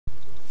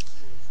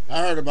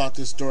I heard about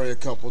this story a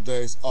couple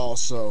days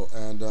also,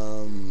 and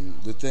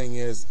the thing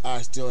is,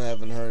 I still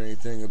haven't heard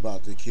anything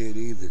about the kid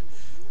either.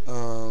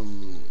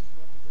 Um,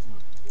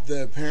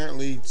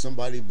 apparently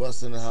somebody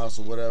busted in the house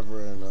or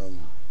whatever, and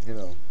you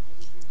know,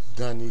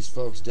 gunned these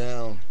folks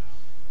down,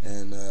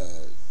 and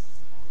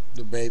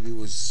the baby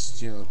was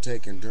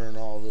taken during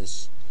all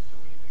this.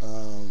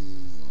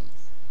 Um,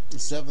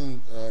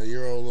 7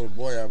 year old little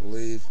boy, I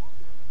believe,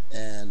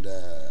 and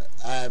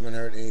I haven't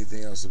heard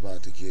anything else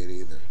about the kid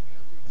either.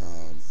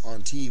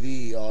 On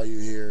TV, all you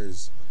hear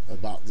is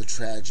about the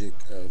tragic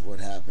of what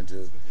happened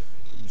to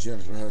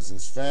Jennifer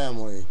Hudson's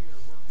family,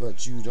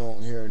 but you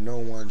don't hear no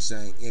one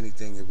saying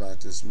anything about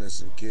this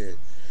missing kid.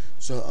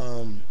 So,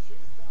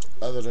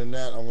 other than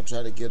that, I'm gonna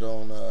try to get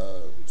on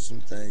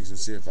some things and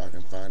see if I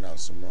can find out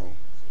some more,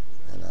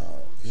 and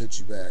I'll hit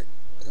you back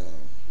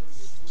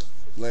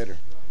later.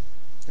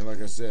 And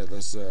like I said,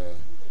 let's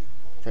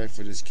pray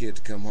for this kid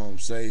to come home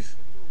safe,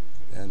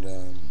 and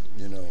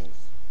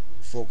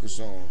focus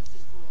on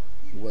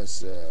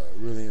what's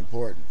really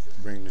important.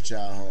 Bring the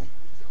child home.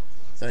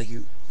 Thank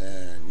you,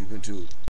 and you've been tuned.